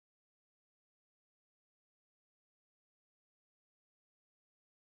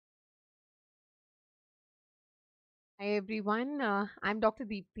Hi everyone, I'm Dr.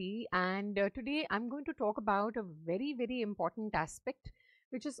 Deepti, and today I'm going to talk about a very important aspect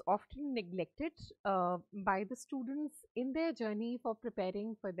which is often neglected by the students in their journey for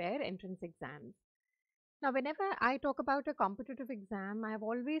preparing for their entrance exams. Now, whenever I talk about a competitive exam, I've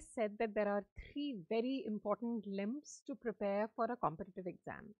always said that there are three very important limbs to prepare for a competitive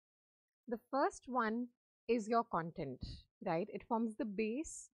exam. The first one is your content, right? It forms the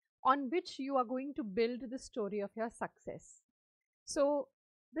base on which you are going to build the story of your success. So,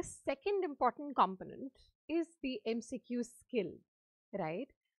 the second important component is the MCQ skill, right?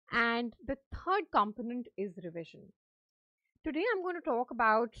 And the third component is revision. Today, I'm going to talk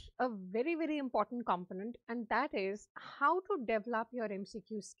about a very important component, and that is how to develop your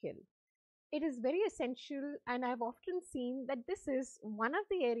MCQ skill. It is very essential, and I've often seen that this is one of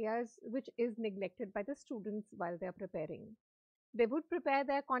the areas which is neglected by the students while they're preparing. They would prepare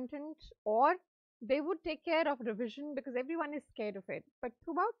their content or they would take care of revision because everyone is scared of it. But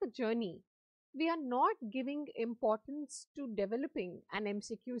throughout the journey, we are not giving importance to developing an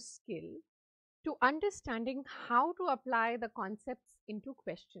MCQ skill, to understanding how to apply the concepts into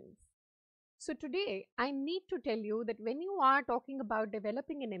questions. So today, I need to tell you that when you are talking about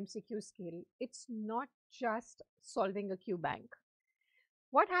developing an MCQ skill, it's not just solving a Q bank.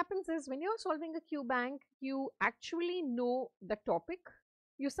 What happens is when you're solving a Q bank, you actually know the topic.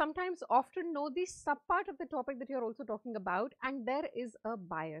 You sometimes often know the subpart of the topic that you're also talking about, and there is a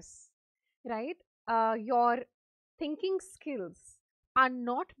bias, right? Your thinking skills are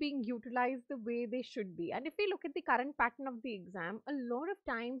not being utilized the way they should be. And if we look at the current pattern of the exam, a lot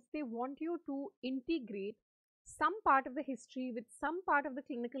of times they want you to integrate some part of the history with some part of the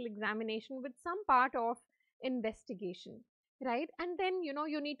clinical examination with some part of investigation, right? And then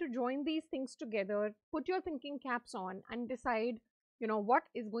you need to join these things together, put your thinking caps on and decide what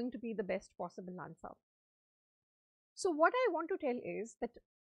is going to be the best possible answer. So what I want to tell is that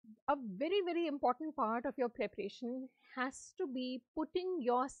a very important part of your preparation has to be putting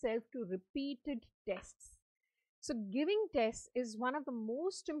yourself to repeated tests. So giving tests is one of the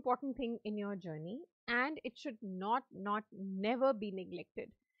most important thing in your journey, and it should not never be neglected,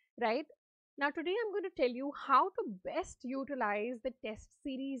 right? Now today I'm going to tell you how to best utilize the test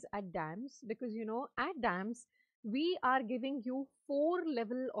series at DAMS, because at DAMS we are giving you 4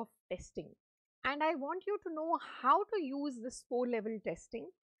 level of testing, and I want you to know how to use this 4 level testing,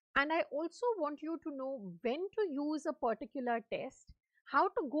 and I also want you to know when to use a particular test, how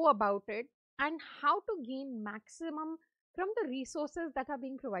to go about it, and how to gain maximum from the resources that are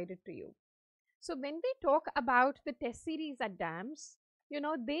being provided to you. So when we talk about the test series at DAMS,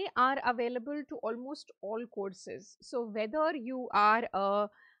 they are available to almost all courses. So whether you are a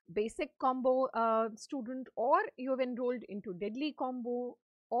basic combo student, or you have enrolled into deadly combo,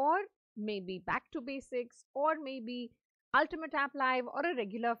 or maybe back to basics, or maybe ultimate app live, or a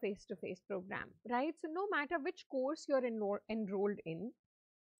regular face-to-face program, right? So no matter which course you're enrolled in,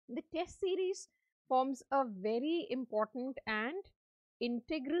 the test series forms a very important and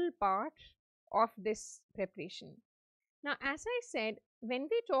integral part of this preparation. Now, as I said, when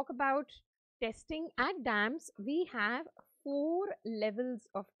we talk about testing at DAMS, we have 4 levels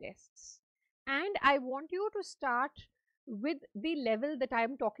of tests. And I want you to start with the level that I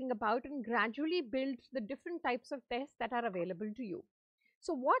am talking about and gradually build the different types of tests that are available to you.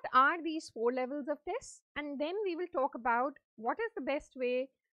 So what are these 4 levels of tests? And then we will talk about what is the best way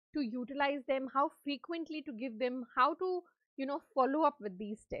to utilize them, how frequently to give them, how to, follow up with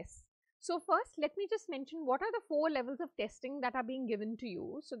these tests. So first, let me just mention what are the 4 levels of testing that are being given to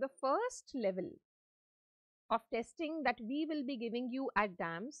you. So the first level of testing that we will be giving you at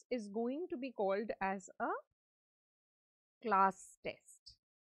DAMS is going to be called as a class test.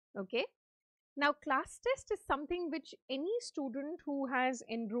 Okay. Now, class test is something which any student who has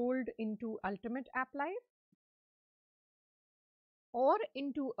enrolled into Ultimate App Live or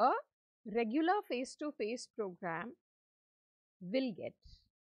into a regular face-to-face program will get.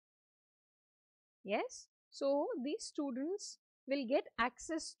 Yes, so these students will get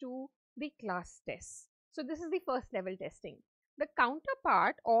access to the class tests. So this is the first level testing. The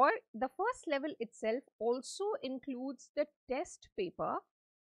counterpart, or the first level itself, also includes the test paper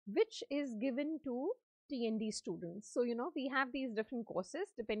which is given to TND students. So we have these different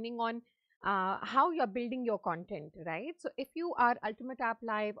courses depending on how you're building your content, right? So if you are Ultimate App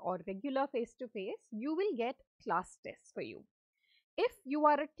Live or regular face-to-face, you will get class tests for you. If you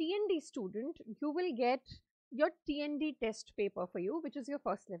are a TND student, you will get your TND test paper for you, which is your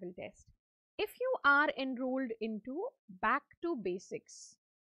first level test. If you are enrolled into Back to Basics,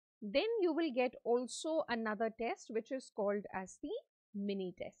 then you will get also another test which is called as the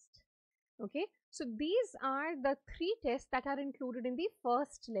mini test. Okay, so these are the 3 tests that are included in the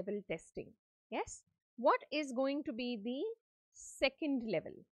first level testing. Yes, what is going to be the second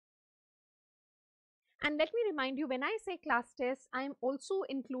level? And let me remind you, when I say class test, I am also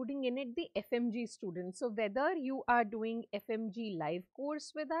including in it the FMG students. So whether you are doing FMG live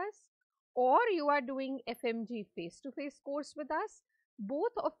course with us or you are doing FMG face-to-face course with us,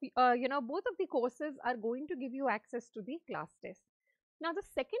 both of both of the courses are going to give you access to the class test. Now, the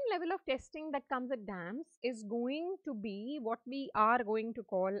second level of testing that comes at DAMS is going to be what we are going to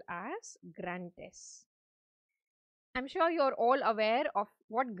call as grand tests. I'm sure you're all aware of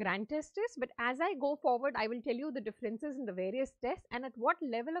what grand test is, but as I go forward, I will tell you the differences in the various tests and at what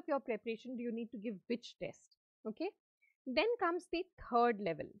level of your preparation do you need to give which test. Okay. Then comes the third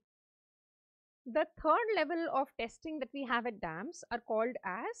level. The third level of testing that we have at DAMS are called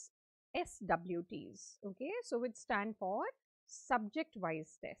as SWTs. Okay. So, which stand for subject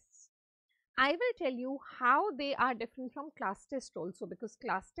wise tests. I will tell you how they are different from class test also, because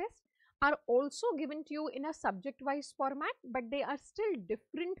class tests are also given to you in a subject wise format, but they are still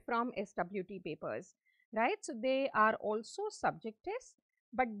different from SWT papers, right? So, they are also subject tests,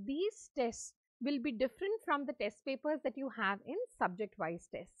 but these tests will be different from the test papers that you have in subject wise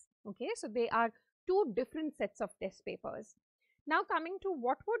tests. Okay, so they are 2 different sets of test papers. Now, coming to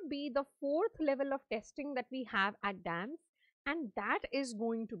what would be the fourth level of testing that we have at DAMS, and that is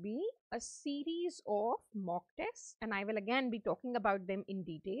going to be a series of mock tests, and I will again be talking about them in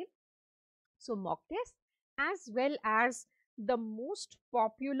detail. So, mock tests as well as the most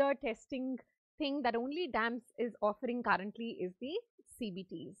popular testing thing that only DAMS is offering currently is the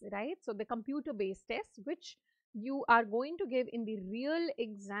CBTs, right? So, the computer based tests which you are going to give in the real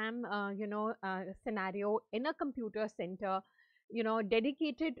exam scenario in a computer center,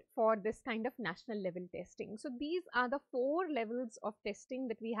 dedicated for this kind of national level testing. So, these are the 4 levels of testing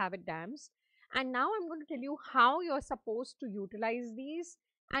that we have at DAMS. And now I'm going to tell you how you're supposed to utilize these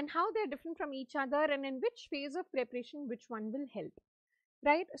and how they're different from each other and in which phase of preparation which one will help,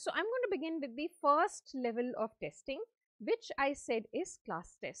 right? So, I'm going to begin with the first level of testing, which I said is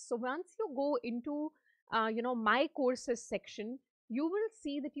class test. So, once you go into my courses section, you will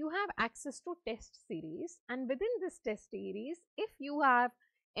see that you have access to test series, and within this test series, if you have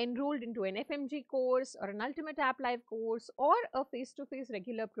enrolled into an FMG course or an Ultimate App Live course or a face-to-face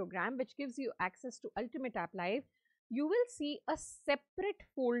regular program which gives you access to Ultimate App Live, you will see a separate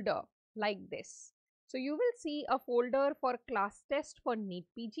folder like this. So, you will see a folder for class test for NEET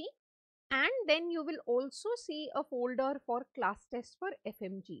PG, and then you will also see a folder for class test for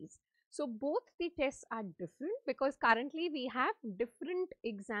FMGs. So, both the tests are different because currently we have different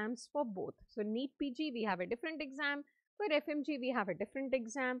exams for both. So, NEET PG we have a different exam, for FMG we have a different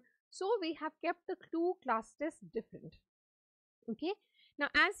exam. So, we have kept the 2 class tests different. Okay. Now,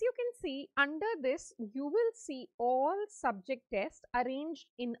 as you can see under this, you will see all subject tests arranged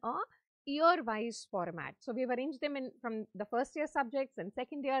in a year-wise format. So, we have arranged them in from the first year subjects, and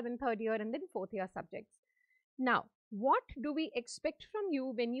second year, then third year, and then fourth year subjects. Now, what do we expect from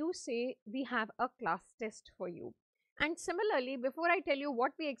you when you say we have a class test for you? And similarly, before I tell you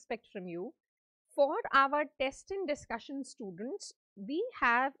what we expect from you, for our test and discussion students, we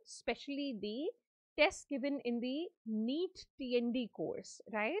have specially the test given in the NEET TND course,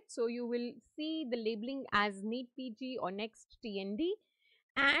 right? So, you will see the labeling as NEET PG or next TND,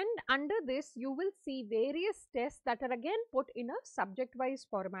 and under this you will see various tests that are again put in a subject wise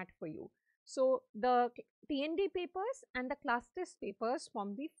format for you. So, the TND papers and the class test papers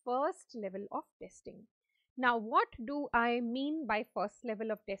form the first level of testing. Now, what do I mean by first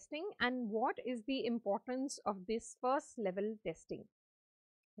level of testing and what is the importance of this first level testing,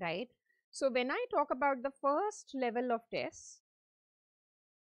 right? So, when I talk about the first level of tests,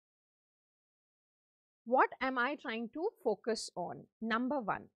 what am I trying to focus on? Number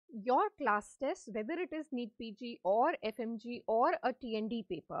 1, your class test, whether it is NEET PG or FMG or a TND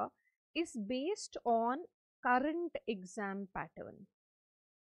paper, is based on current exam pattern.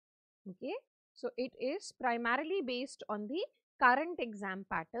 Okay. So, it is primarily based on the current exam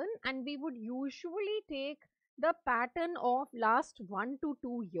pattern, and we would usually take the pattern of last 1 to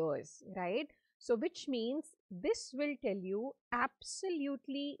 2 years, right? So, which means this will tell you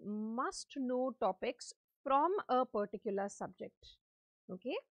absolutely must know topics from a particular subject.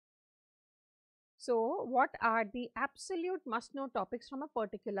 Okay. So, what are the absolute must know topics from a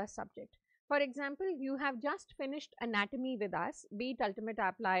particular subject? For example, you have just finished anatomy with us, be it Ultimate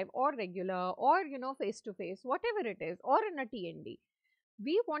App Live or regular or face to face, whatever it is, or in a TND.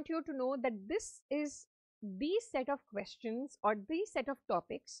 We want you to know that this is the set of questions or the set of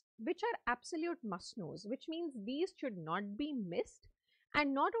topics which are absolute must knows, which means these should not be missed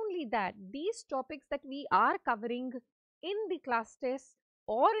And not only that, these topics that we are covering in the class tests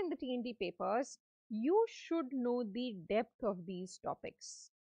or in the TNT papers, you should know the depth of these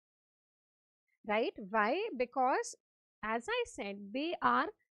topics, right? Why? Because as I said, they are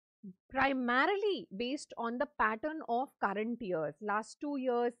primarily based on the pattern of current years, last 2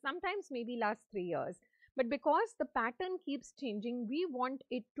 years, sometimes maybe last 3 years. But because the pattern keeps changing, we want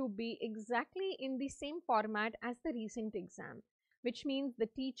it to be exactly in the same format as the recent exam, which means the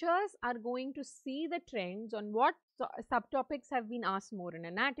teachers are going to see the trends on what subtopics have been asked more in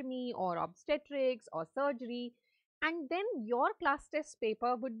anatomy or obstetrics or surgery. And then your class test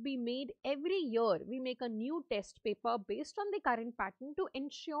paper would be made every year. We make a new test paper based on the current pattern to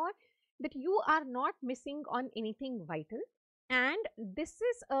ensure that you are not missing on anything vital. And this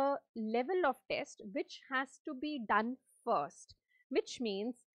is a level of test which has to be done first, which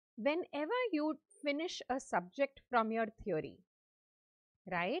means whenever you finish a subject from your theory,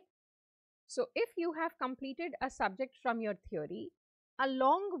 right? So if you have completed a subject from your theory,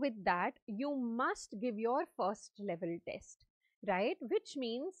 along with that, you must give your first level test, right? Which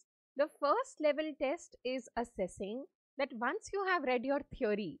means the first level test is assessing that once you have read your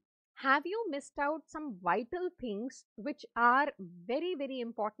theory, have you missed out some vital things which are very, very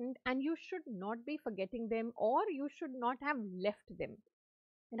important, and you should not be forgetting them, or you should not have left them,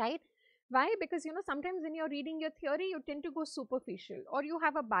 right? Why? Because sometimes when you're reading your theory, you tend to go superficial, or you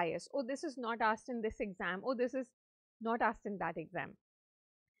have a bias. Oh, this is not asked in this exam. Oh, this is not asked in that exam,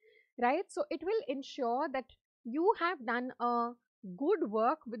 right? So it will ensure that you have done a good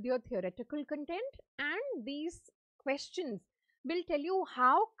work with your theoretical content, and these questions will tell you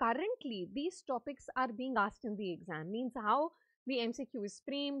how currently these topics are being asked in the exam, means how the MCQ is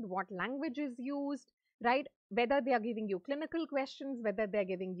framed, what language is used, right? Whether they are giving you clinical questions, whether they are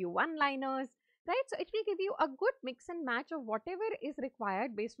giving you one-liners, right? So it will give you a good mix and match of whatever is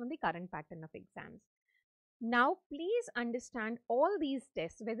required based on the current pattern of exams. Now, please understand all these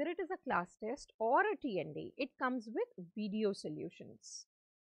tests, whether it is a class test or a TND, it comes with video solutions.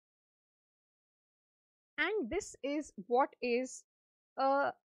 And this is what is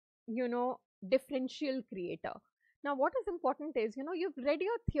a, differential creator. Now, what is important is, you've read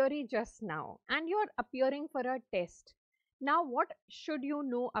your theory just now and you're appearing for a test. Now, what should you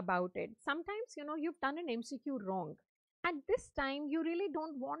know about it? Sometimes, you've done an MCQ wrong. At this time, you really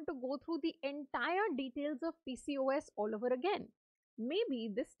don't want to go through the entire details of PCOS all over again.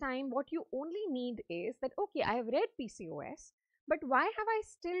 Maybe this time, what you only need is that, okay, I have read PCOS, but why have I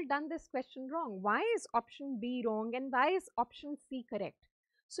still done this question wrong? Why is option B wrong and why is option C correct?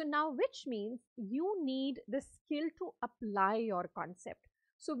 So now, which means you need the skill to apply your concept.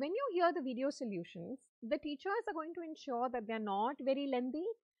 So when you hear the video solutions, the teachers are going to ensure that they're not very lengthy,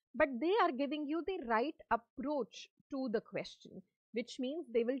 but they are giving you the right approach to the question, which means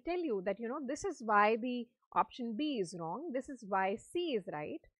they will tell you that, this is why the option B is wrong, this is why C is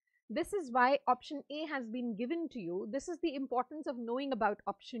right, this is why option A has been given to you, this is the importance of knowing about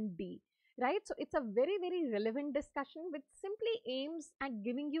option D, right? So it's a very, very relevant discussion which simply aims at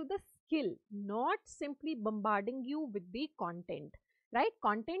giving you the skill, not simply bombarding you with the content, right?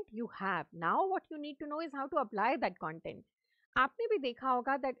 Content you have. Now what you need to know is how to apply that content. आपने भी देखा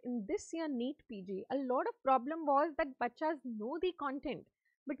होगा that in this year NEET PG, a lot of problem was that bachas know the content,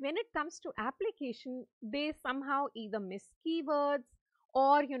 but when it comes to application, they somehow either miss keywords,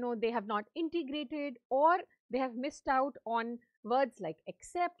 or they have not integrated, or they have missed out on words like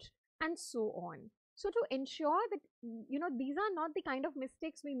except, and so on. So to ensure that these are not the kind of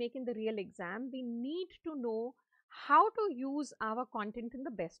mistakes we make in the real exam, we need to know how to use our content in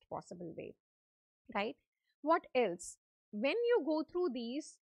the best possible way, right? What else? When you go through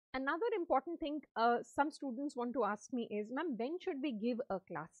these, another important thing some students want to ask me is, ma'am, when should we give a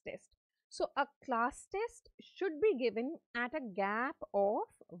class test? So a class test should be given at a gap of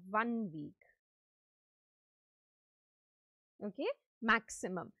 1 week. Okay,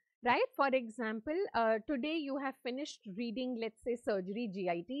 maximum, right? For example, today you have finished reading, let's say, surgery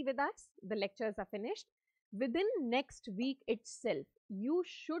GIT with us. The lectures are finished. Within next week itself, you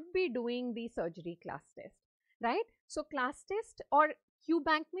should be doing the surgery class test, right? So class test or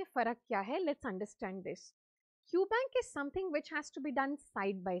QBank mein farak kya hai? Let's understand this. QBank is something which has to be done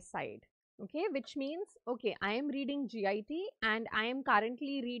side by side, okay? Which means, okay, I am reading GIT and I am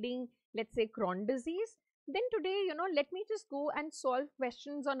currently reading, let's say, Crohn's disease. Then today, let me just go and solve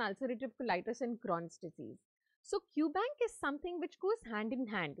questions on ulcerative colitis and Crohn's disease. So QBank is something which goes hand in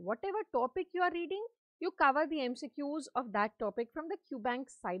hand. Whatever topic you are reading, you cover the MCQs of that topic from the QBank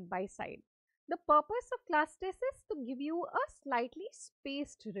side by side. The purpose of class test is to give you a slightly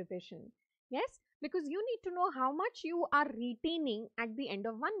spaced revision. Yes, because you need to know how much you are retaining at the end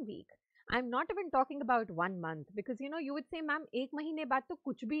of 1 week. I'm not even talking about 1 month, because you would say, ma'am, ek mahine baad to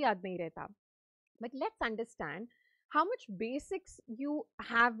kuch bhi yaad nahi rehta. But let's understand how much basics you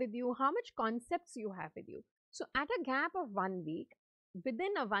have with you, how much concepts you have with you. So at a gap of 1 week,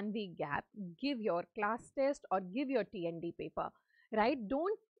 within a 1 week gap, give your class test or give your TND paper, right?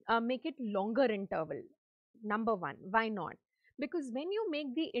 Don't make it longer interval. Number one, why not? Because when you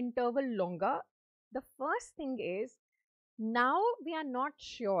make the interval longer, the first thing is, now we are not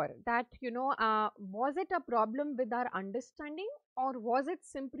sure that was it a problem with our understanding, or was it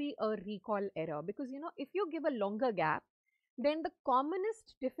simply a recall error? Because if you give a longer gap, then the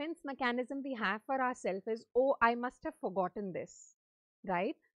commonest defense mechanism we have for ourselves is, oh, I must have forgotten this,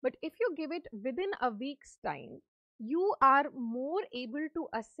 right? But if you give it within a week's time, you are more able to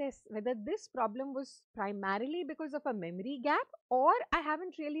assess whether this problem was primarily because of a memory gap, or I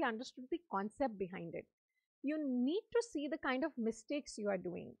haven't really understood the concept behind it. You need to see the kind of mistakes you are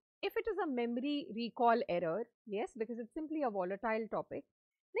doing. If it is a memory recall error, yes, because it's simply a volatile topic,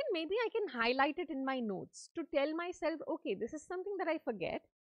 then maybe I can highlight it in my notes to tell myself, okay, this is something that I forget.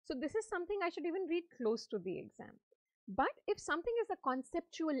 So this is something I should even read close to the exam. But if something is a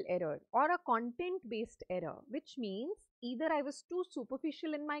conceptual error or a content based error, which means either I was too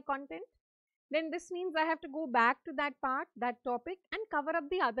superficial in my content, then this means I have to go back to that part, that topic, and cover up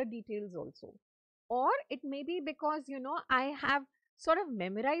the other details also. Or it may be because, I have sort of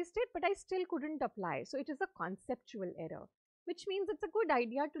memorized it, but I still couldn't apply. So it is a conceptual error, which means it's a good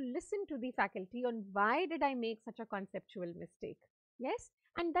idea to listen to the faculty on why did I make such a conceptual mistake. Yes,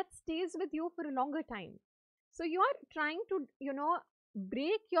 and that stays with you for a longer time. So you are trying to,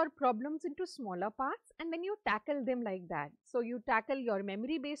 break your problems into smaller parts, and then you tackle them like that. So you tackle your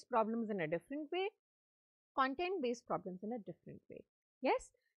memory based problems in a different way, content based problems in a different way. Yes,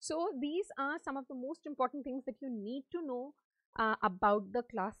 so these are some of the most important things that you need to know about the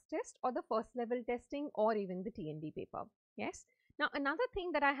class test or the first level testing or even the TND paper. Yes. Now another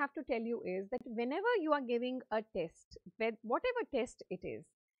thing that I have to tell you is that whenever you are giving a test, whatever test it is,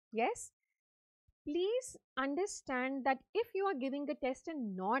 yes, please understand that if you are giving a test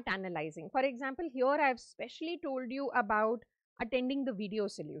and not analyzing, for example, here I have specially told you about attending the video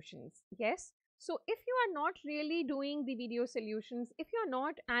solutions. Yes. So if you are not really doing the video solutions, if you are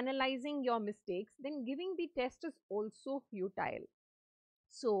not analyzing your mistakes, then giving the test is also futile.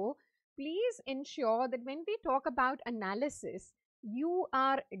 So please ensure that when we talk about analysis, you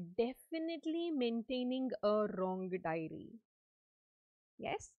are definitely maintaining a wrong diary.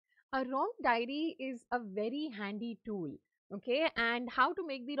 Yes, a wrong diary is a very handy tool. Okay, and how to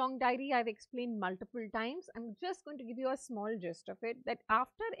make the wrong diary, I've explained multiple times. I'm just going to give you a small gist of it, that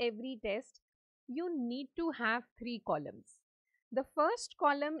after every test, you need to have 3 columns. The first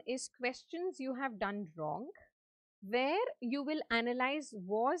column is questions you have done wrong, where you will analyze,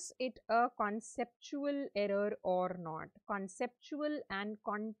 was it a conceptual error or not. Conceptual and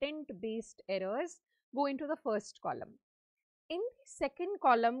content based errors go into the first column. In the second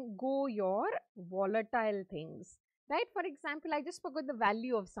column go your volatile things, right? For example, I just forgot the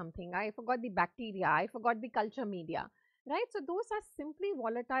value of something, I forgot the bacteria, I forgot the culture media, right? So those are simply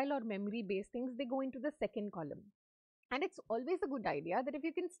volatile or memory based things, they go into the second column. And it's always a good idea that if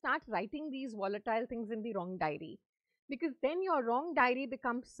you can start writing these volatile things in the wrong diary, because then your wrong diary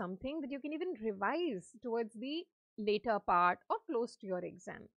becomes something that you can even revise towards the later part or close to your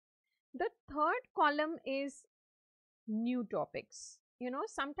exam. The third column is new topics.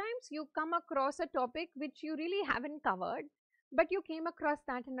 Sometimes you come across a topic which you really haven't covered, but you came across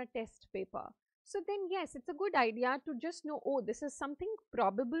that in a test paper. So then, yes, it's a good idea to just know, oh, this is something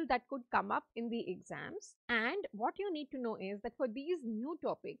probable that could come up in the exams. And what you need to know is that for these new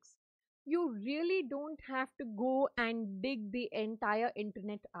topics, you really don't have to go and dig the entire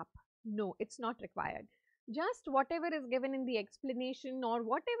internet up. No, it's not required. Just whatever is given in the explanation or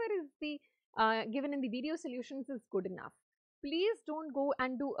whatever is the given in the video solutions is good enough. Please don't go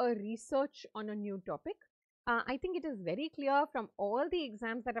and do a research on a new topic. I think it is very clear from all the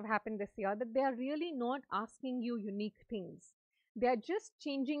exams that have happened this year that they are really not asking you unique things. They are just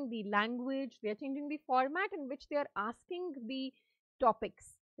changing the language, they are changing the format in which they are asking the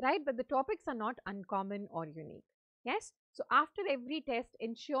topics, right? But the topics are not uncommon or unique. Yes. So after every test,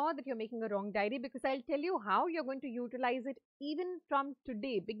 ensure that you're making a wrong diary, because I'll tell you how you're going to utilize it even from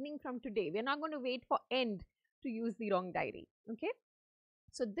today, beginning from today. We're not going to wait for end to use the wrong diary. Okay.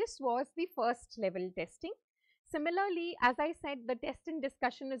 So this was the first level testing. Similarly, as I said, the test and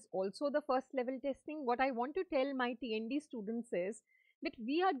discussion is also the first level testing. What I want to tell my TND students is that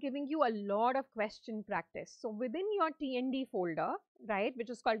we are giving you a lot of question practice. So within your TND folder, right, which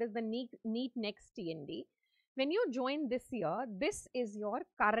is called as the NEET Next TND, when you join this year, this is your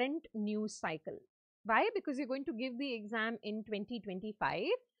current news cycle. Why? Because you're going to give the exam in 2025.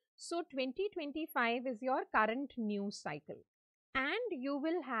 So 2025 is your current news cycle. And you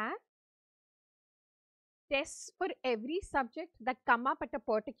will have tests for every subject that come up at a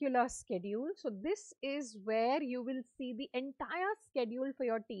particular schedule. So this is where you will see the entire schedule for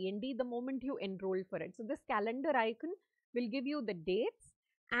your TND the moment you enroll for it. So this calendar icon will give you the dates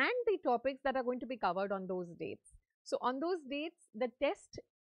and the topics that are going to be covered on those dates. So on those dates, the test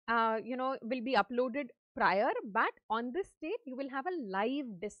will be uploaded prior, but on this date, you will have a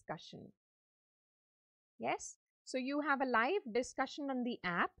live discussion. Yes. So you have a live discussion on the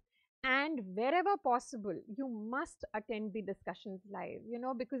app, and wherever possible, you must attend the discussions live,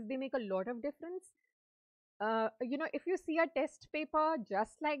 because they make a lot of difference. If you see a test paper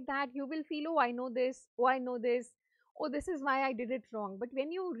just like that, you will feel, oh, I know this, oh, I know this, oh, this is why I did it wrong. But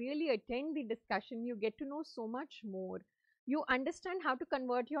when you really attend the discussion, you get to know so much more. You understand how to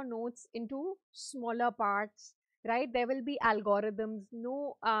convert your notes into smaller parts, right? There will be algorithms,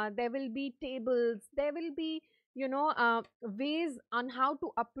 no, there will be tables, there will be, ways on how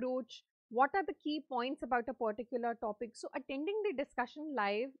to approach what are the key points about a particular topic. So attending the discussion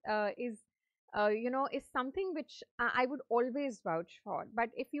live is something which I would always vouch for. But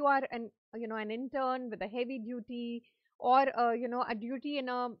if you are an intern with a heavy duty, or a duty in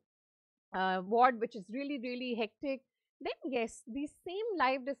a ward which is really, really hectic, then yes, these same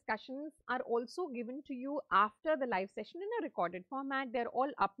live discussions are also given to you after the live session in a recorded format. They're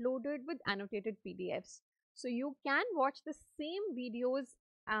all uploaded with annotated PDFs. So you can watch the same videos,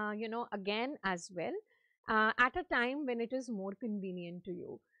 again as well, at a time when it is more convenient to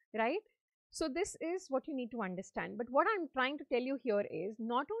you, right? So this is what you need to understand. But what I'm trying to tell you here is,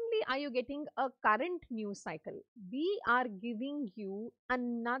 not only are you getting a current news cycle, we are giving you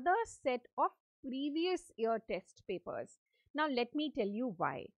another set of previous year test papers. Now let me tell you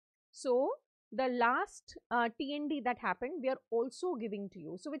why. So the last TND that happened, we are also giving to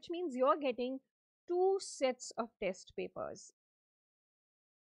you. So which means you're getting two sets of test papers.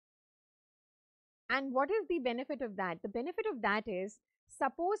 And what is the benefit of that? The benefit of that is,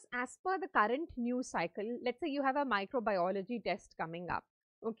 suppose as per the current news cycle, let's say you have a microbiology test coming up,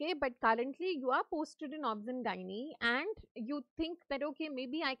 okay, but currently you are posted in obs and gynae, and you think that, okay,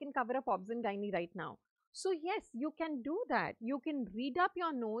 maybe I can cover up obs and gynae right now. So yes, you can do that. You can read up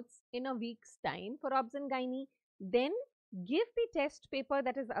your notes in a week's time for obs and gynae, then give the test paper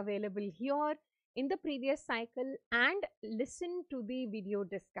that is available here in the previous cycle and listen to the video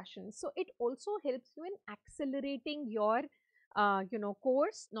discussion. So it also helps you in accelerating your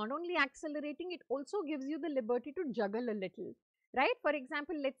course. Not only accelerating, it also gives you the liberty to juggle a little, right? For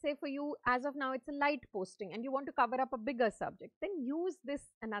example, let's say for you, as of now, it's a light posting and you want to cover up a bigger subject, then use this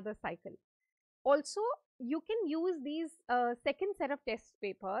another cycle. Also, you can use these second set of test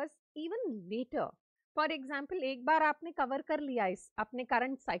papers even later. For example, एक बार आपने cover कर लिया इस अपने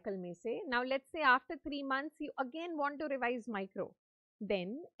current cycle में से, now let's say after 3 months you again want to revise micro,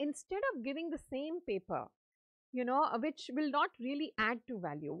 then instead of giving the same paper, which will not really add to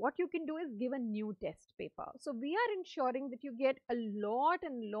value, what you can do is give a new test paper. So we are ensuring that you get a lot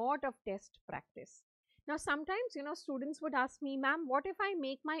and lot of test practice. Now, sometimes, students would ask me, ma'am, what if I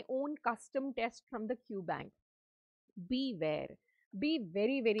make my own custom test from the Q bank? Beware. Be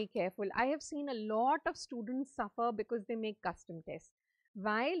very, very careful. I have seen a lot of students suffer because they make custom tests.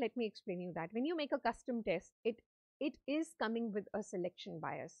 Why? Let me explain you that. When you make a custom test, it is coming with a selection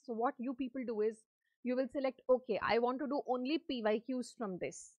bias. So what you people do is, you will select, okay, I want to do only PYQs from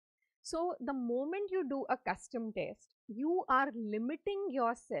this. So the moment you do a custom test, you are limiting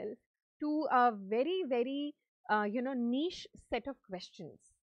yourself to a very, very, niche set of questions,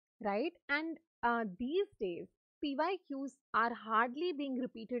 right? And these days, PYQs are hardly being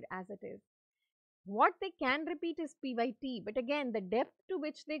repeated as it is. What they can repeat is PYT, but again, the depth to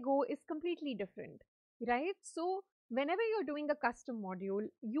which they go is completely different, right? So whenever you're doing a custom module,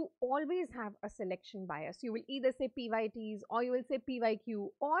 you always have a selection bias. You will either say PYTs, or you will say PYQ,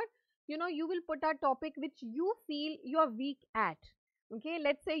 or you will put a topic which you feel you're weak at. Okay,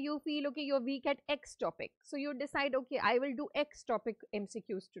 let's say you feel, okay, you're weak at X topic, so you decide, okay, I will do X topic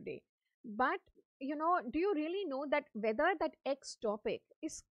MCQs today. But do you really know that whether that X topic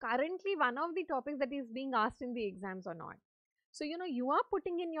is currently one of the topics that is being asked in the exams or not? So, you are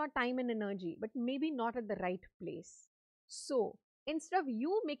putting in your time and energy, but maybe not at the right place. So, instead of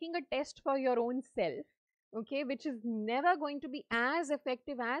you making a test for your own self, okay, which is never going to be as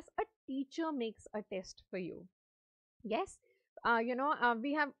effective as a teacher makes a test for you. Yes,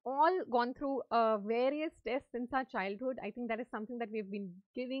 we have all gone through various tests since our childhood. I think that is something that we've been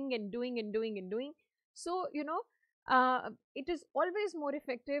giving and doing and doing and doing. So, it is always more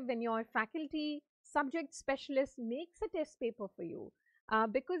effective when your faculty subject specialist makes a test paper for you,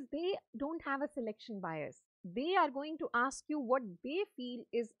 because they don't have a selection bias. They are going to ask you what they feel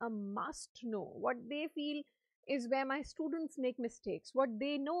is a must know, what they feel is where my students make mistakes, what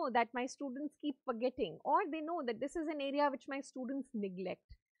they know that my students keep forgetting, or they know that this is an area which my students neglect.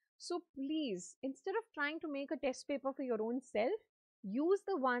 So please, instead of trying to make a test paper for your own self, use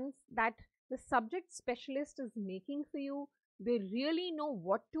the ones that the subject specialist is making for you. They really know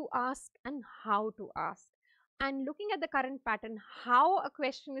what to ask and how to ask. And looking at the current pattern, how a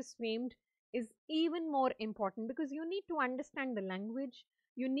question is framed is even more important, because you need to understand the language,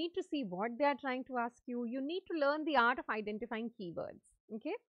 you need to see what they are trying to ask you, you need to learn the art of identifying keywords.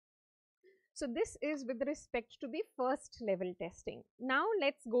 Okay, so this is with respect to the first level testing. Now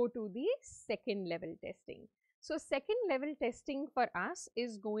let's go to the second level testing. So second level testing for us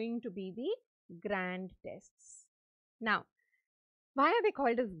is going to be the grand tests. Now, why are they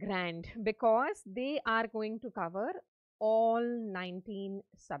called as grand? Because they are going to cover all 19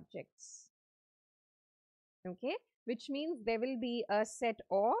 subjects. Okay, which means there will be a set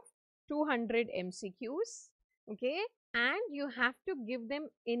of 200 MCQs, okay, and you have to give them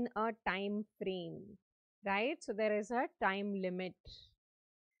in a time frame, right? So there is a time limit.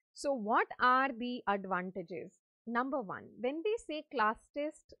 So what are the advantages? Number one, when they say class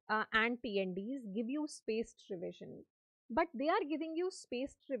test and TNDs give you spaced revision, but they are giving you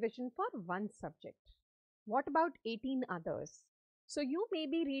spaced revision for one subject. What about 18 others? So you may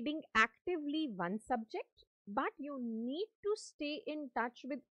be reading actively one subject, but you need to stay in touch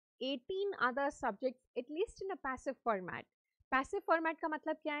with 18 other subjects, at least in a passive format. Passive format का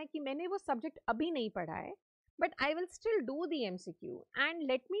मतलब क्या है कि मैंने वो subject अभी नहीं पढ़ा है, but I will still do the MCQ and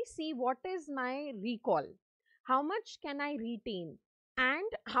let me see what is my recall. How much can I retain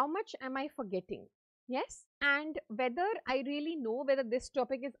and how much am I forgetting? Yes, and whether I really know whether this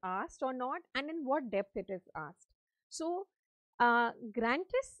topic is asked or not and in what depth it is asked. So,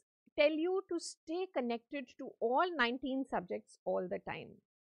 grantees tell you to stay connected to all 19 subjects all the time.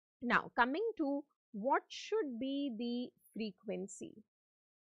 Now, coming to what should be the frequency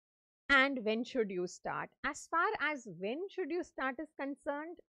and when should you start? As far as when should you start is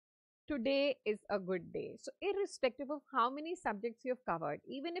concerned, today is a good day. So irrespective of how many subjects you have covered,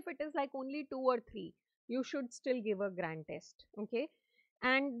 even if it is like only 2 or 3, you should still give a grand test. Okay,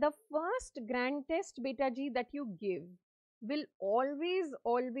 and the first grand test beta G that you give will always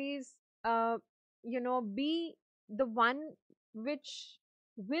be the one which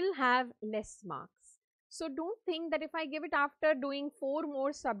will have less marks. So don't think that if I give it after doing 4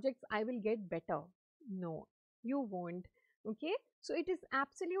 more subjects I will get better. No, you won't. Okay, so it is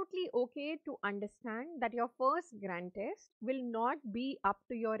absolutely okay to understand that your first grand test will not be up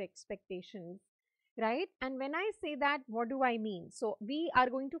to your expectations, right? And when I say that, what do I mean? So we are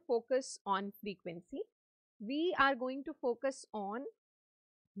going to focus on frequency, we are going to focus on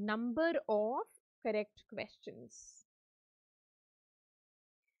number of correct questions,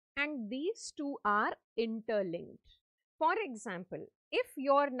 and these two are interlinked. For example, if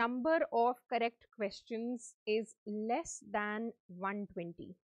your number of correct questions is less than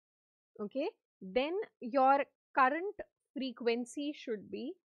 120, okay, then your current frequency should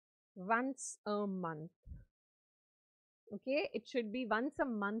be once a month. Okay, it should be once a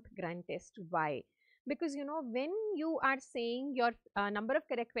month grand test. Why? Because when you are saying your number of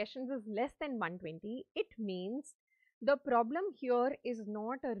correct questions is less than 120, it means the problem here is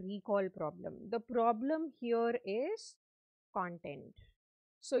not a recall problem. The problem here is content.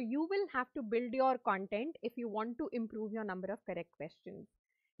 So you will have to build your content if you want to improve your number of correct questions,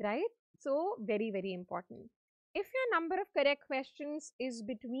 right? So very important. If your number of correct questions is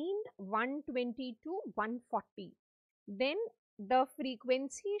between 120 to 140, then the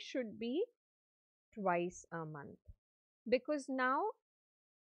frequency should be twice a month, because now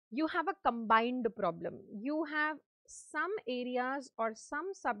you have a combined problem. You have some areas or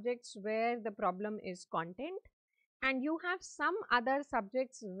some subjects where the problem is content, and you have some other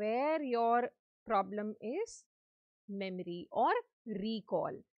subjects where your problem is memory or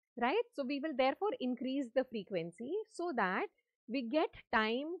recall, right? So we will therefore increase the frequency so that we get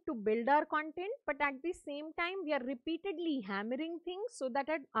time to build our content, but at the same time we are repeatedly hammering things so that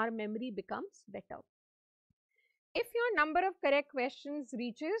our memory becomes better. If your number of correct questions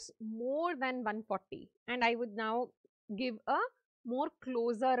reaches more than 140, and I would now give a more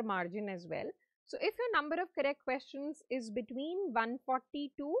closer margin as well. So if your number of correct questions is between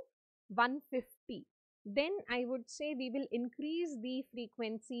 140 to 150, then I would say we will increase the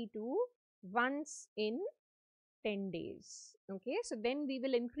frequency to once in 10 days. Okay, so then we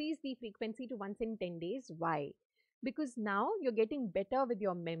will increase the frequency to once in 10 days. Why? Because now you're getting better with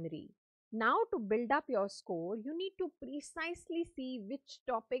your memory. Now, to build up your score, you need to precisely see which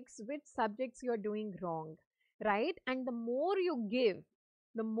topics, which subjects you're doing wrong, right? And the more you give,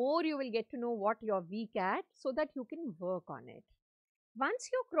 the more you will get to know what you're weak at so that you can work on it. Once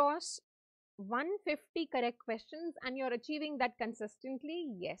you cross 150 correct questions and you're achieving that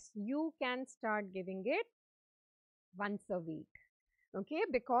consistently, yes, you can start giving it once a week. Okay,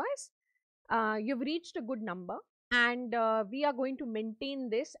 because you've reached a good number, and we are going to maintain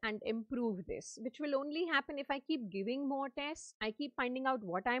this and improve this, which will only happen if I keep giving more tests, I keep finding out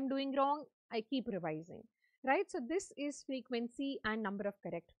what I'm doing wrong, I keep revising, right? So this is frequency and number of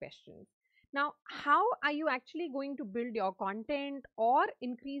correct questions. Now, how are you actually going to build your content or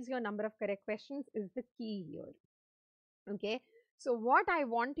increase your number of correct questions is the key here. Okay, so what I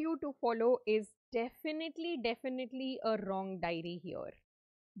want you to follow is definitely a wrong diary here,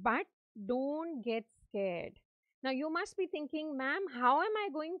 but don't get scared. Now you must be thinking, ma'am, how am I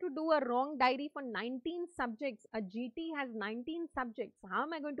going to do a wrong diary for 19 subjects? A GT has 19 subjects. How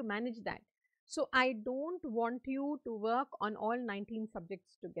am I going to manage that? So I don't want you to work on all 19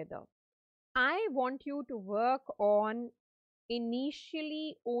 subjects together. I want you to work on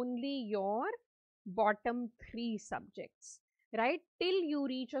initially only your bottom 3 subjects, right? Till you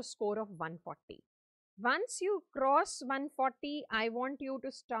reach a score of 140. Once you cross 140, I want you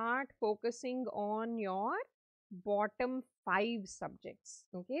to start focusing on your bottom 5 subjects,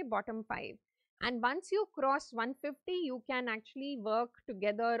 okay, bottom 5. And once you cross 150, you can actually work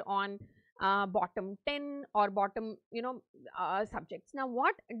together on bottom 10 or bottom, subjects. Now,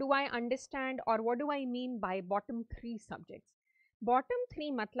 what do I understand or what do I mean by bottom 3 subjects? Bottom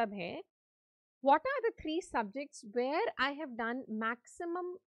 3 matlab hai, what are the 3 subjects where I have done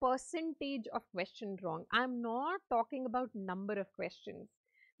maximum percentage of question wrong? I'm not talking about number of questions,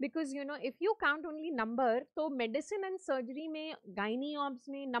 because if you count only number, so medicine and surgery mein, gynae obs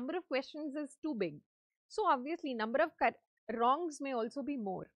mein, number of questions is too big. So obviously number of wrongs may also be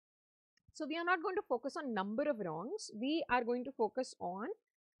more. So we are not going to focus on number of wrongs. We are going to focus on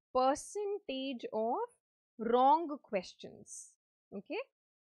percentage of wrong questions. Okay,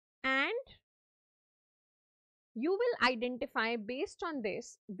 and you will identify based on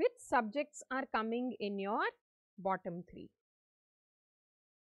this which subjects are coming in your bottom 3.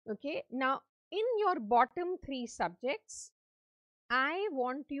 Okay, now in your bottom 3 subjects, I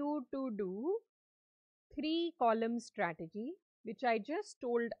want you to do 3 column strategy, which I just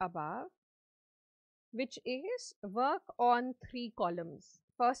told above, which is work on 3 columns.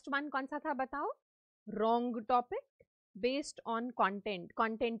 First one kaun sa tha batao? Wrong topic based on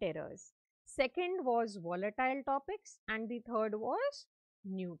content errors. Second was volatile topics, and the third was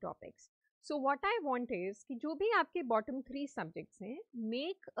new topics. So what I want is कि जो भी आपके bottom 3 subjects हैं,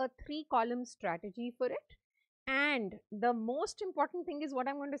 make a 3 column strategy for it. And the most important thing is what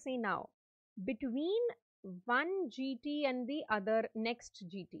I'm going to say now. Between one GT and the other next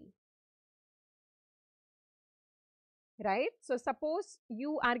GT, right? So suppose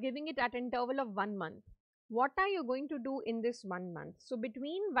you are giving it at interval of 1 month. What are you going to do in this 1 month? So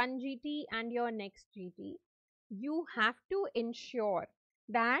between one GT and your next GT, you have to ensure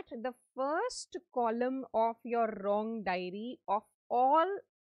that the first column of your wrong diary of all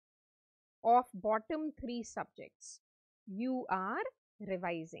of bottom 3 subjects, you are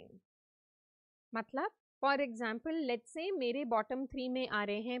revising. मतलब, for example, let's say मेरे bottom 3 में आ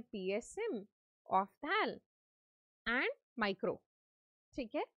रहे हैं PSM, ऑफ्थैल and micro.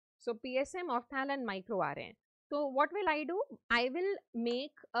 ठीक है, so PSM, ऑफ्थैल and micro आ रहे हैं. So what will I do? I will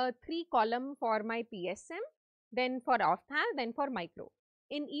make a 3 column for my PSM, then for opthal, then for micro.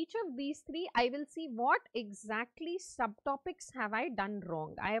 In each of these 3, I will see what exactly subtopics have I done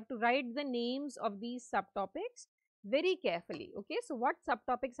wrong. I have to write the names of these subtopics very carefully. Okay, so what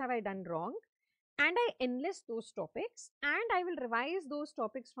subtopics have I done wrong? And I enlist those topics and I will revise those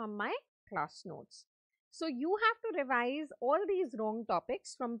topics from my class notes. So you have to revise all these wrong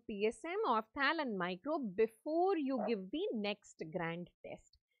topics from PSM, opthal and micro before you give the next grand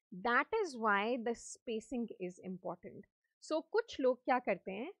test. That is why the spacing is important. So kuch log kya karte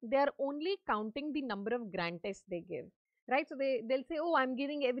hain? They are only counting the number of grand tests they give. Right? So they'll say, oh, I'm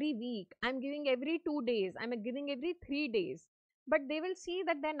giving every week, I'm giving every 2 days, I'm giving every 3 days. But they will see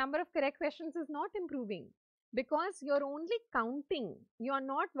that their number of correct questions is not improving, because you're only counting, you are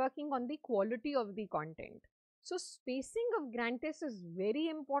not working on the quality of the content. So spacing of grand tests is very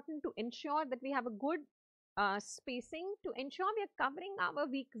important to ensure that we have a good spacing, to ensure we are covering our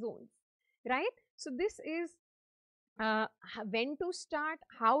weak zones. right? So this is when to start,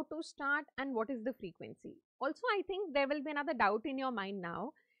 how to start, and what is the frequency. Also, I think there will be another doubt in your mind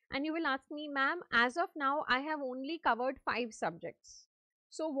now, and you will ask me, ma'am, as of now, I have only covered 5 subjects.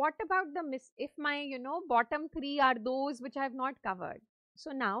 So what about the if my, bottom 3 are those which I have not covered?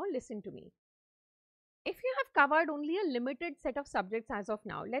 So now listen to me. If you have covered only a limited set of subjects as of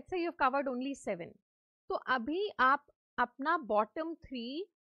now, let's say you've covered only 7, तो अभी आप अपना bottom 3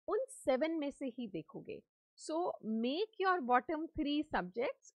 उन 7 में से ही देखोगे. So make your bottom 3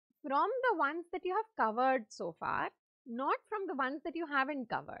 subjects from the ones that you have covered so far, not from the ones that you haven't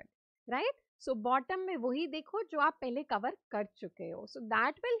covered, right? So bottom में वही देखो जो आप पहले cover कर चुके हो. So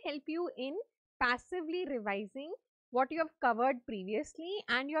that will help you in passively revising what you have covered previously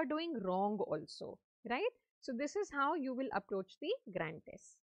and you are doing wrong also, right? So this is how you will approach the grand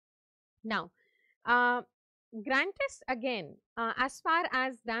test. Now, uh, grand test again, as far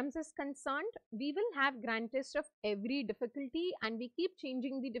as DAMS is concerned, we will have grand test of every difficulty and we keep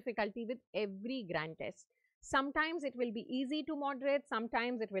changing the difficulty with every grand test. Sometimes it will be easy to moderate,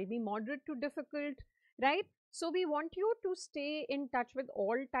 sometimes it will be moderate to difficult, right? So we want you to stay in touch with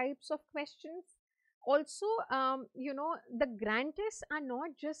all types of questions. Also, the grand tests are not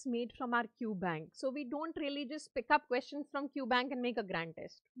just made from our Q bank. So we don't really just pick up questions from Q bank and make a grand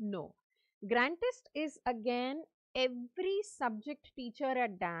test. No. Grand test is again every subject teacher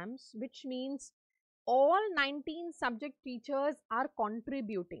at DAMS, which means all 19 subject teachers are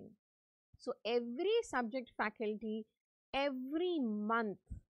contributing. So every subject faculty every month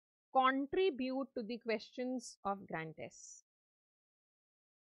contribute to the questions of grand tests,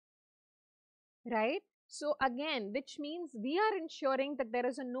 right? So again, which means we are ensuring that there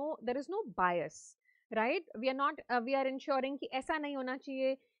is no bias, right? We are not we are ensuring कि ऐसा नहीं होना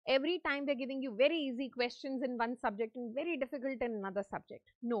चाहिए. Every time we are giving you very easy questions in one subject and very difficult in another subject.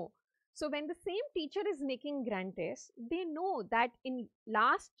 No. So when the same teacher is making grand tests, they know that in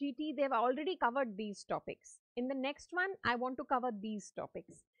last GT they have already covered these topics. In the next one, I want to cover these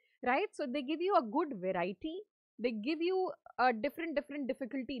topics, right? So they give you a good variety. They give you a different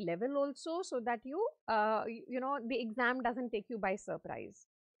difficulty level also, so that the exam doesn't take you by surprise.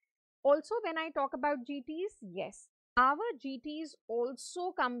 Also, when I talk about GTs, yes, our GTs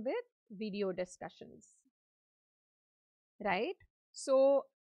also come with video discussions, right? So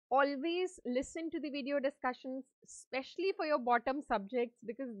always listen to the video discussions, especially for your bottom subjects,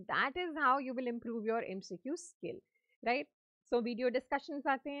 because that is how you will improve your MCQ skill, right? So video discussions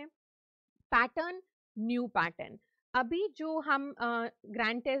आते हैं. Pattern, new pattern. अभी जो हम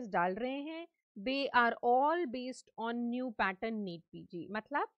grand test डाल रहे हैं, they are all based on new pattern NEET PG.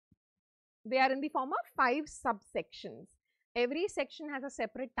 मतलब they are in the form of 5 subsections. Every section has a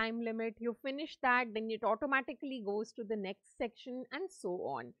separate time limit. You finish that, then it automatically goes to the next section and so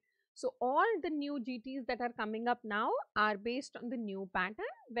on. So all the new GTs that are coming up now are based on the new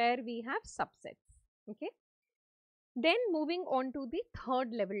pattern where we have subsets. Okay. Then moving on to the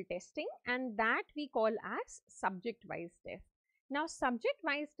third level testing, and that we call as subject wise test. Now subject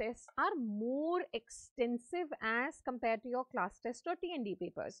wise tests are more extensive as compared to your class test or TND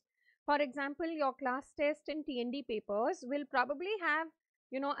papers. For example, your class test and TND papers will probably have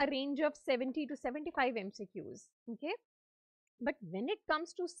a range of 70 to 75 MCQs. Okay. But when it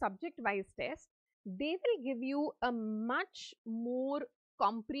comes to subject wise test, they will give you a much more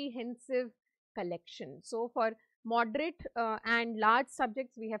comprehensive collection. So for moderate and large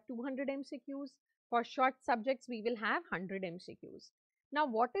subjects, we have 200 MCQs. For short subjects, we will have 100 MCQs. Now,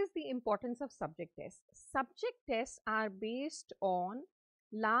 what is the importance of subject tests? Subject tests are based on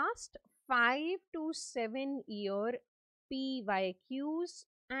last 5 to 7 year PYQs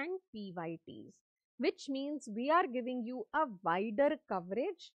and PYTs, which means we are giving you a wider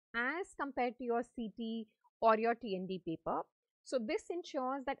coverage as compared to your CT or your TND paper. So this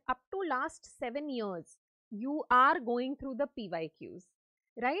ensures that up to last 7 years, you are going through the PYQs,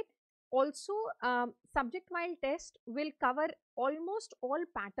 right? Also, subject-wise test will cover almost all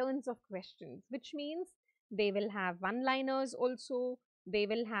patterns of questions, which means they will have one-liners also, they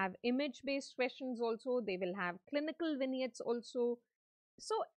will have image-based questions also, they will have clinical vignettes also.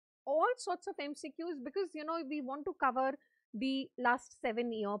 So all sorts of MCQs, because we want to cover the last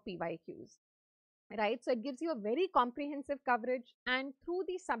 7 year PYQs, right? So it gives you a very comprehensive coverage, and through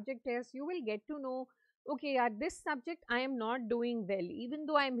the subject test you will get to know, okay, at this subject I am not doing well, even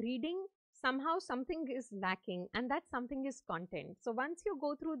though I am reading, somehow something is lacking, and that something is content. So once you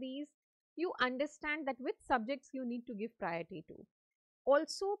go through these, you understand that which subjects you need to give priority to.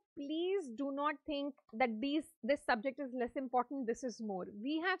 Also, please do not think that this subject is less important, this is more.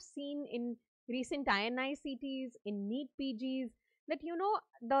 We have seen in recent INICETs, in NEET PGs, that,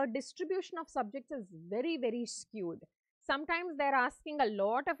 the distribution of subjects is very, very skewed. Sometimes they're asking a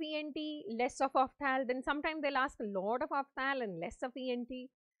lot of ENT, less of ophthal, then sometimes they'll ask a lot of ophthal and less of ENT.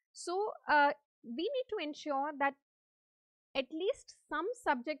 So, we need to ensure that at least some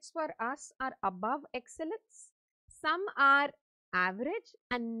subjects for us are above excellence, some are average,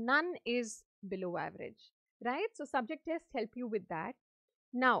 and none is below average, right? So, subject tests help you with that.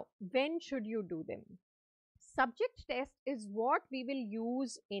 Now, when should you do them? Subject test is what we will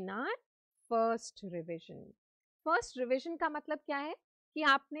use in our first revision. First revision का मतलब क्या है कि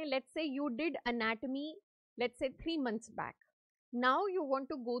आपने, let's say you did anatomy, let's say 3 months back. Now you want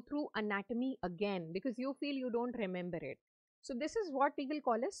to go through anatomy again because you feel you don't remember it. So this is what we will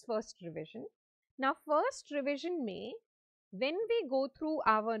call as first revision. Now first revision may, when we go through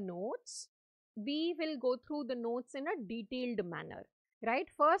our notes, we will go through the notes in a detailed manner, right?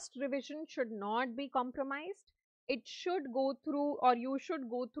 First revision should not be compromised. It should go through, or you should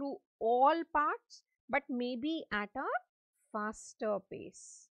go through all parts, but maybe at a faster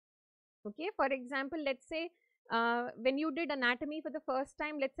pace. Okay, for example, let's say when you did anatomy for the first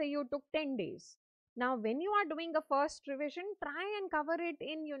time, let's say you took 10 days. Now, when you are doing a first revision, try and cover it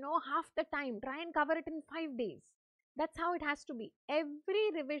in, half the time. Try and cover it in 5 days. That's how it has to be.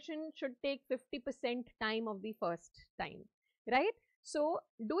 Every revision should take 50% time of the first time, right? So,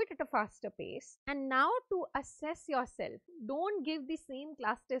 do it at a faster pace. And now to assess yourself, don't give the same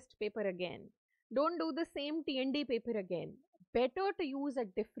class test paper again. Don't do the same TND paper again. Better to use a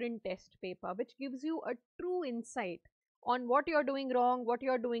different test paper, which gives you a true insight on what you're doing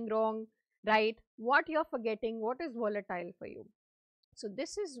wrong, right? What you're forgetting, what is volatile for you. So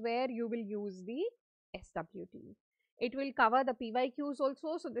this is where you will use the SWT. It will cover the PYQs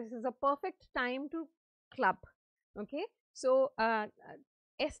also. So this is a perfect time to club. Okay. So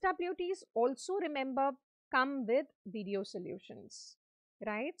SWTs also, remember, come with video solutions,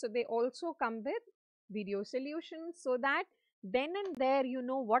 right? So they also come with video solutions so that then and there you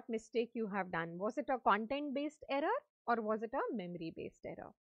know what mistake you have done. Was it a content based error or was it a memory based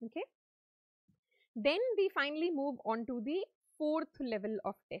error? Okay. Then we finally move on to the fourth level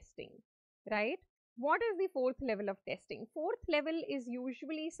of testing, right? What is the fourth level of testing? Fourth level is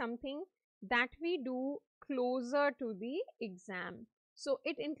usually something that we do closer to the exam. So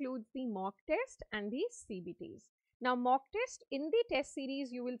it includes the mock test and the CBTs. Now, mock test, in the test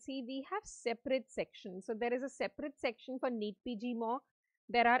series, you will see we have separate sections. So there is a separate section for NEET PG mock.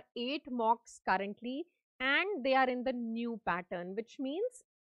 There are 8 mocks currently, and they are in the new pattern, which means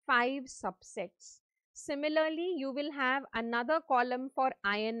 5 subsets. Similarly, you will have another column for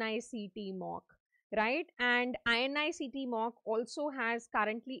INICET mock, right? And INICET mock also has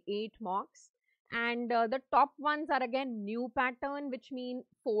currently 8 mocks, and the top ones are again new pattern, which mean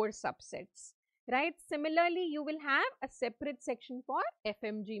 4 subsets, right? Similarly, you will have a separate section for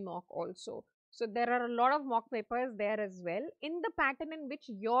FMGE mock also. So there are a lot of mock papers there as well in the pattern in which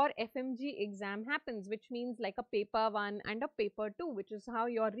your FMGE exam happens, which means like a paper 1 and a paper 2, which is how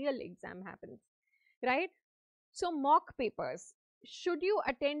your real exam happens, right? So mock papers, should you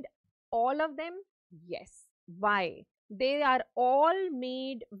attend all of them? Yes. Why? They are all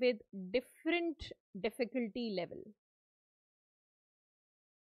made with different difficulty level.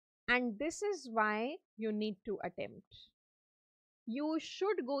 And this is why you need to attempt. You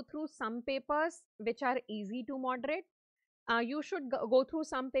should go through some papers which are easy to moderate. You should go through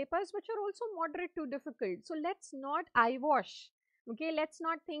some papers which are also moderate to difficult. So let's not eyewash. Okay, let's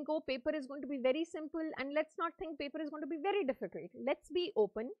not think, oh, paper is going to be very simple, and let's not think paper is going to be very difficult. Let's be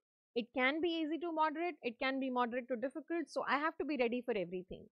open. It can be easy to moderate. It can be moderate to difficult. So I have to be ready for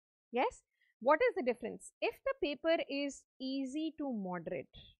everything. Yes. What is the difference? If the paper is easy to moderate,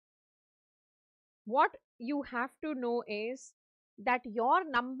 what you have to know is that your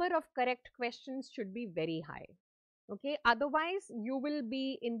number of correct questions should be very high. Okay, otherwise you will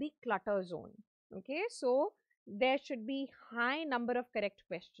be in the clutter zone. Okay, so there should be high number of correct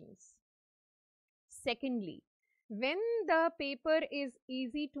questions. Secondly, when the paper is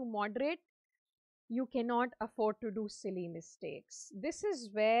easy to moderate, you cannot afford to do silly mistakes. This is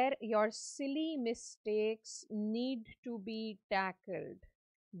where your silly mistakes need to be tackled.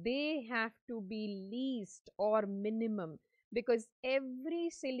 They have to be least or minimum, because every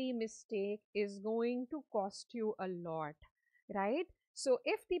silly mistake is going to cost you a lot, right? So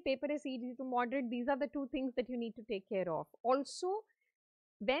if the paper is easy to moderate, these are the 2 things that you need to take care of. Also,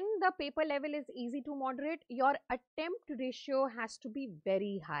 when the paper level is easy to moderate, your attempt ratio has to be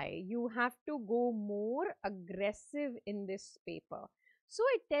very high. You have to go more aggressive in this paper. So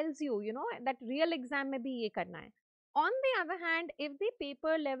it tells you, that real exam mein bhi ye karna hai. On the other hand, if the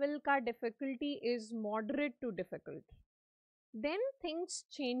paper level ka difficulty is moderate to difficult, then things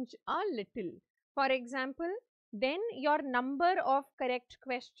change a little. For example, then your number of correct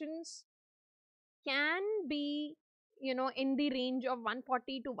questions can be, in the range of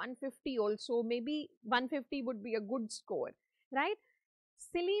 140 to 150 also. Maybe 150 would be a good score, right?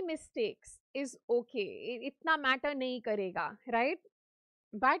 Silly mistakes is okay. Itna matter nahi karega, right?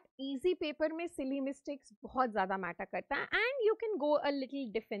 But easy paper में silly mistakes बहुत ज़्यादा matter करता है, and you can go a little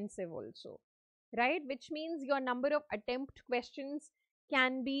defensive also, right? Which means your number of attempt questions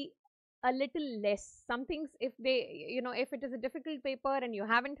can be a little less. Some things, if they, if it is a difficult paper and you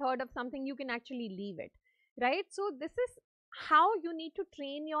haven't heard of something, you can actually leave it, right? So this is how you need to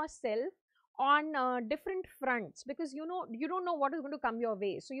train yourself on different fronts, because you don't know what is going to come your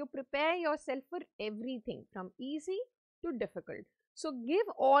way. So you prepare yourself for everything from easy to difficult. So give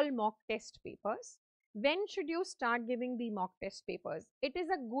all mock test papers. When should you start giving the mock test papers? It is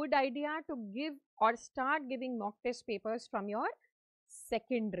a good idea to give or start giving mock test papers from your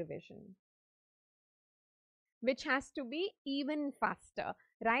second revision, which has to be even faster,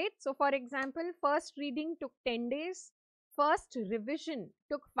 right? So for example, first reading took 10 days, first revision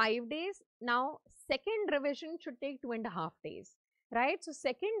took 5 days. Now second revision should take 2.5 days, right? So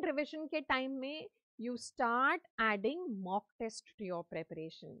second revision ke time mein you start adding mock test to your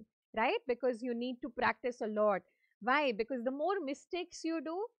preparation, right? Because you need to practice a lot. Why? Because the more mistakes you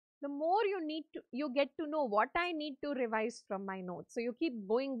do, the more you get to know what I need to revise from my notes. So you keep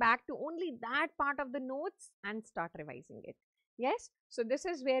going back to only that part of the notes and start revising it. Yes, so this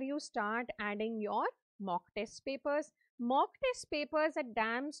is where you start adding your mock test papers. Mock test papers at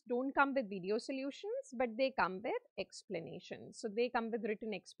DAMS don't come with video solutions, but they come with explanations. So they come with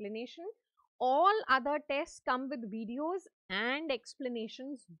written explanation. All other tests come with videos and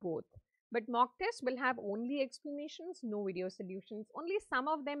explanations both. But mock tests will have only explanations, no video solutions. Only some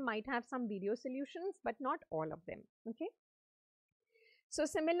of them might have some video solutions, but not all of them. Okay. So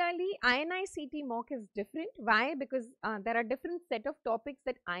similarly, INICET mock is different. Why? Because there are different set of topics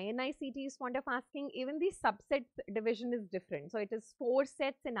that INICET is fond of asking. Even the subset division is different. So it is 4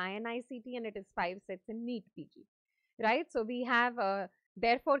 sets in INICET and it is 5 sets in NEET PG. Right? So we have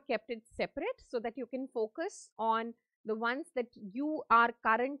therefore kept it separate so that you can focus on the ones that you are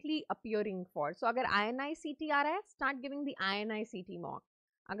currently appearing for. So agar INICET aa raha hai, start giving the INICET mock.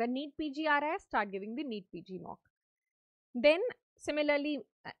 Agar NEET PG aa raha hai, start giving the NEET PG mock. Then similarly,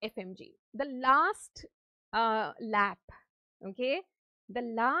 FMGE, the last lap, okay, the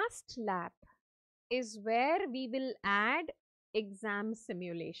last lap is where we will add exam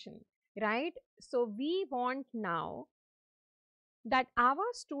simulation, right? So we want now that our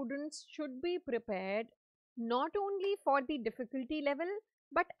students should be prepared not only for the difficulty level,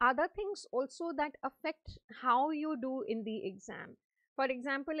 but other things also that affect how you do in the exam. For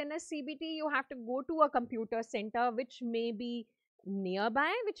example, in a CBT, you have to go to a computer center, which may be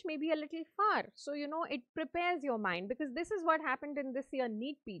nearby, which may be a little far. So, it prepares your mind, because this is what happened in this year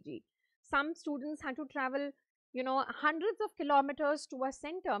NEET PG. Some students had to travel, hundreds of kilometers to a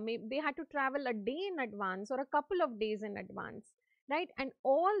center. Maybe they had to travel a day in advance or a couple of days in advance, right? And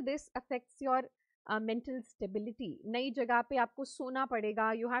all this affects your mental stability. नई जगह पे आपको सोना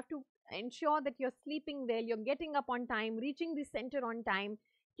पड़ेगा. You have to ensure that you're sleeping well, you're getting up on time, reaching the center on time,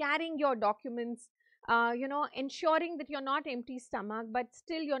 carrying your documents, ensuring that you're not empty stomach, but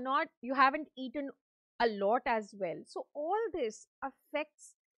still you haven't eaten a lot as well. So all this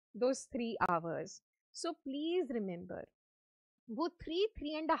affects those 3 hours. So please remember, wo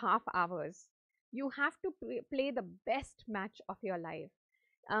 3.5 hours, you have to play the best match of your life.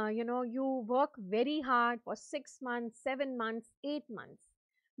 You work very hard for 6 months, 7 months, 8 months,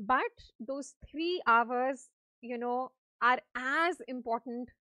 but those 3 hours, are as important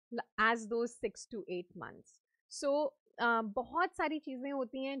as those 6 to 8 months. So बहुत सारी चीज़ें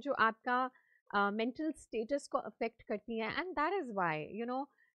होती हैं जो आपका mental status को affect करती हैं, and that is why,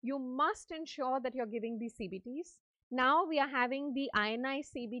 you must ensure that you're giving the CBTs. Now we are having the INI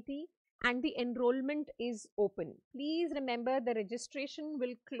CBT and the enrollment is open. Please remember, the registration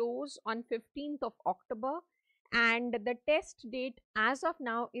will close on 15th of October and the test date as of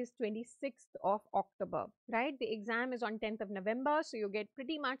now is 26th of October, right? The exam is on 10th of November, so you get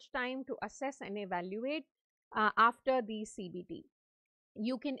pretty much time to assess and evaluate after the CBT.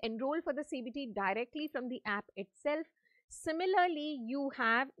 You can enroll for the CBT directly from the app itself. Similarly, you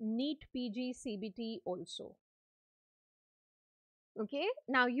have NEET PG CBT also. Okay,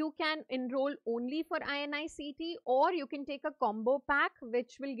 now you can enroll only for INICET, or you can take a combo pack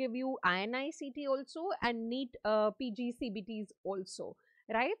which will give you INICET also and NEET PG CBTs also,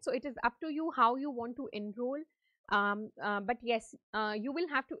 right? So it is up to you how you want to enroll. But yes, you will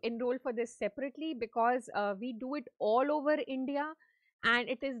have to enroll for this separately, because we do it all over India, and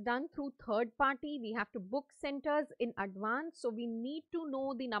it is done through third party. We have to book centers in advance, so we need to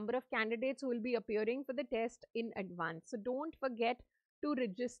know the number of candidates who will be appearing for the test in advance. So don't forget to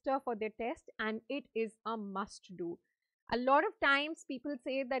register for the test, and it is a must do. A lot of times people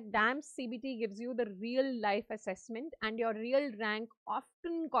say that DAMS CBT gives you the real life assessment, and your real rank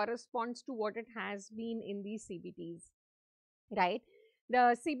often corresponds to what it has been in these CBTs, right?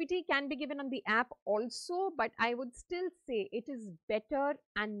 The CBT can be given on the app also, but I would still say it is better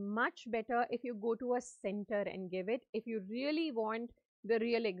and much better if you go to a center and give it, if you really want the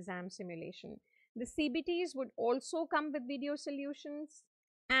real exam simulation. The CBTs would also come with video solutions,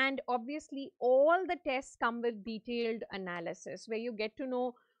 and obviously all the tests come with detailed analysis where you get to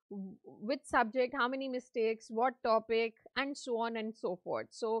know which subject, how many mistakes, what topic, and so on and so forth.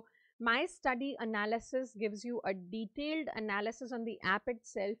 So my study analysis gives you a detailed analysis on the app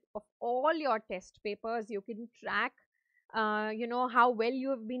itself of all your test papers. You can track, how well you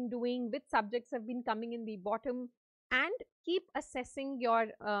have been doing, which subjects have been coming in the bottom, and keep assessing your,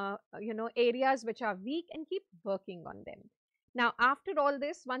 areas which are weak and keep working on them. Now, after all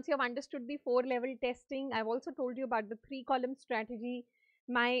this, once you have understood the 4-level testing, I've also told you about the 3-column strategy.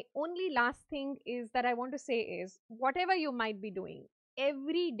 My only last thing is that I want to say is, whatever you might be doing,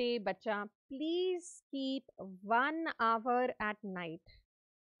 every day, bacha, please keep 1 hour at night.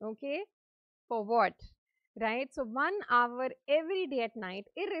 Okay? For what? Right? So 1 hour every day at night,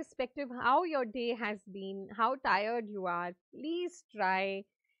 irrespective how your day has been, how tired you are, please try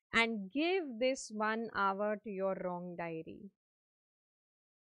and give this 1 hour to your wrong diary.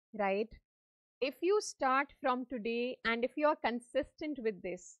 Right? If you start from today and if you are consistent with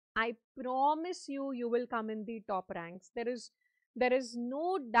this, I promise you, you will come in the top ranks. There is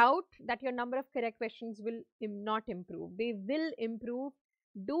no doubt that your number of correct questions will not improve. They will improve.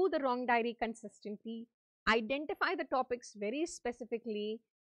 Do the wrong diary consistently. Identify the topics very specifically.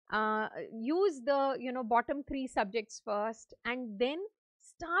 Use the bottom 3 subjects first, and then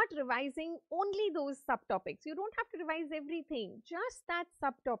start revising only those subtopics. You don't have to revise everything, just that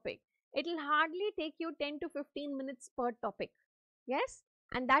subtopic. It'll hardly take you 10 to 15 minutes per topic. Yes?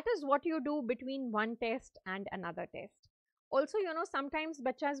 And that is what you do between one test and another test. Also, sometimes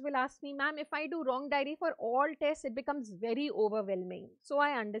bachas will ask me, ma'am, if I do wrong diary for all tests, it becomes very overwhelming. So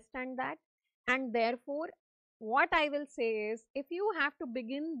I understand that. And therefore, what I will say is, if you have to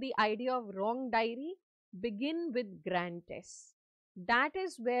begin the idea of wrong diary, begin with grand tests. That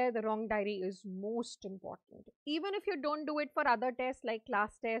is where the wrong diary is most important. Even if you don't do it for other tests like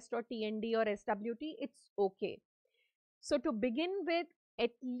class test or TND or SWT, it's okay. So to begin with,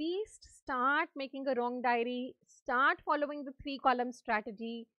 at least start making a wrong diary, start following the 3-column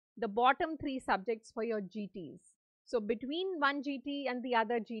strategy, the bottom 3 subjects for your GTs. So between one GT and the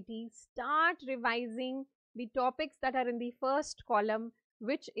other GT, start revising the topics that are in the first column,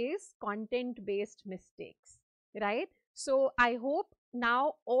 which is content-based mistakes, right? So I hope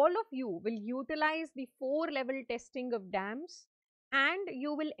now all of you will utilize the 4-level testing of DAMS, and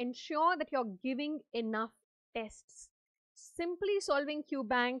you will ensure that you're giving enough tests. Simply solving Q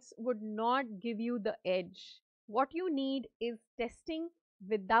banks would not give you the edge. What you need is testing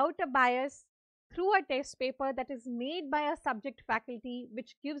without a bias through a test paper that is made by a subject faculty,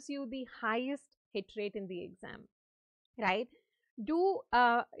 which gives you the highest hit rate in the exam, right?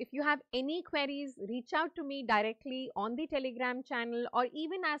 If you have any queries, reach out to me directly on the Telegram channel or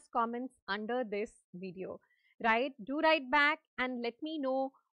even as comments under this video, right? Do write back and let me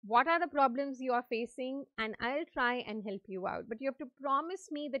know what are the problems you are facing, and I'll try and help you out. But you have to promise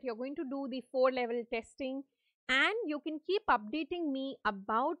me that you're going to do the 4-level testing, and you can keep updating me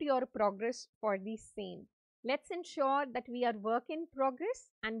about your progress for the same. Let's ensure that we are work in progress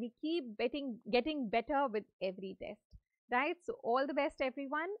and we keep getting better with every test. Right? So all the best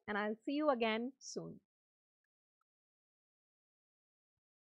everyone, and I'll see you again soon.